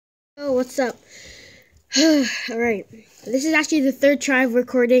Oh, what's up? Alright, this is actually the third try of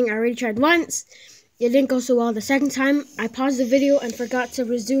recording. I already tried once. It didn't go so well the second time. I paused the video and forgot to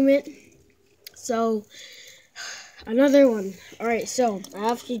resume it. So, another one. Alright, so I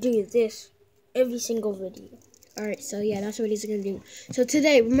have to do this every single video. Alright, so yeah, that's what he's gonna do. So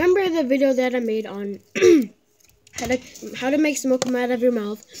today, remember the video that I made on how to make smoke come out of your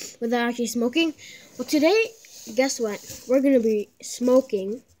mouth without actually smoking? Well, today, guess what? We're gonna be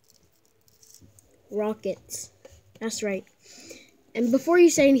smoking rockets. That's right. And before you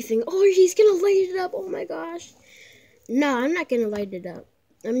say anything, oh, he's gonna light it up. Oh my gosh. No, I'm not gonna light it up.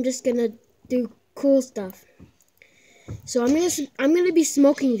 I'm just gonna do cool stuff. So I'm gonna be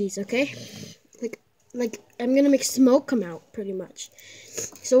smoking these, okay? Like I'm gonna make smoke come out, pretty much.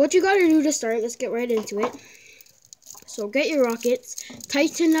 So what you gotta do to start, let's get right into it. So get your rockets,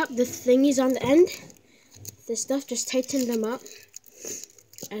 tighten up the thingies on the end. This stuff, just tighten them up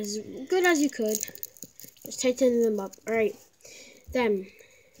as good as you could. Just tighten them up. Alright. Then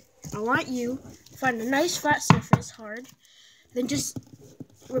I want you to find a nice flat surface, hard. Then just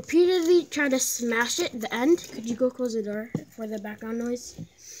repeatedly try to smash it at the end. Could you go close the door for the background noise?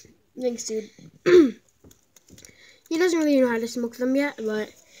 Thanks, dude. He doesn't really know how to smoke them yet, but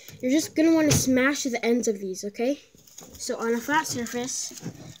you're just gonna want to smash the ends of these, okay? So on a flat surface,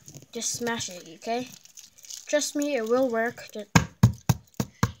 just smash it, okay? Trust me, it will work.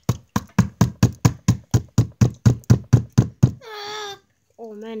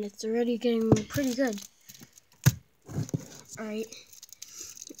 Oh man, it's already getting pretty good. Alright,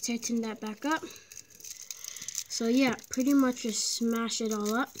 tighten that back up. So yeah, pretty much just smash it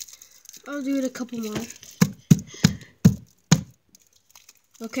all up. I'll do it a couple more.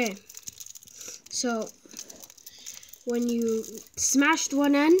 Okay, so when you smashed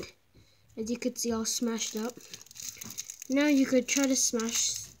one end, as you could see all smashed up, now you could try to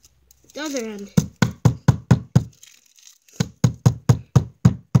smash the other end.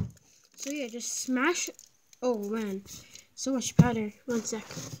 So yeah, just smash. Oh man, so much powder. One sec.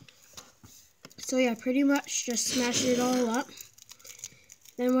 So yeah, pretty much just smash it all up.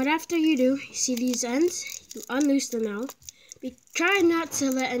 Then what after you do, you see these ends, you unloose them now. Try not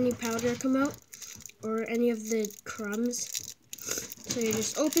to let any powder come out or any of the crumbs. So you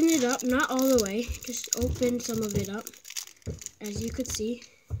just open it up, not all the way, just open some of it up, as you could see,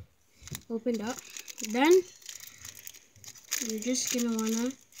 opened up. Then you're just gonna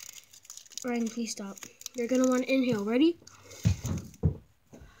wanna, Ryan, please stop. You're gonna wanna inhale. Ready?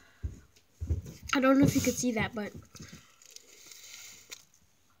 I don't know if you could see that, but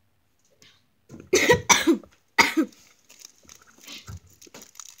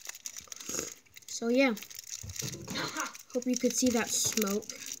so yeah, hope you could see that smoke.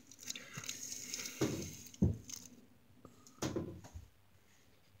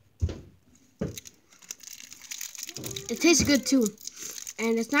 It tastes good too,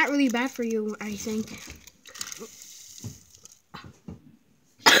 and it's not really bad for you, I think.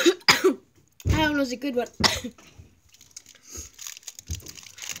 I don't know, it's a good one.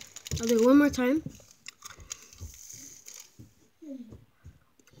 I'll do it one more time.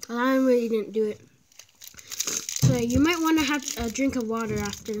 I really didn't do it. So you might want to have a drink of water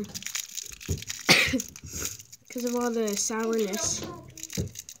after, because of all the sourness.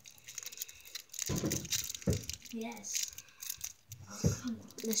 Yes.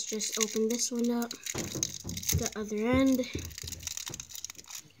 Let's just open this one up, the other end.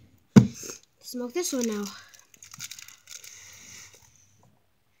 Smoke this one now.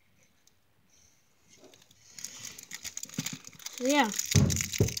 So yeah,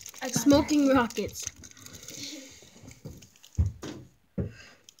 smoking rockets.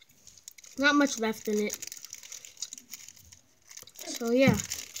 Not much left in it. So yeah,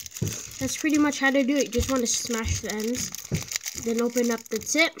 that's pretty much how to do it. You just want to smash the ends, then open up the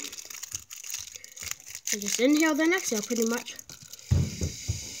tip, and just inhale, then exhale, pretty much.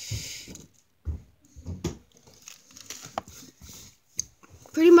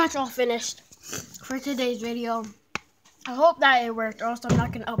 Pretty much all finished for today's video. I hope that it worked, or else I'm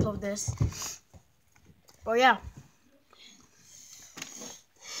not going to upload this. But yeah.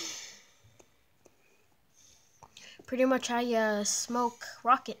 Pretty much how you smoke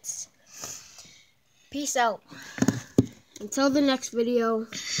rockets. Peace out. Until the next video.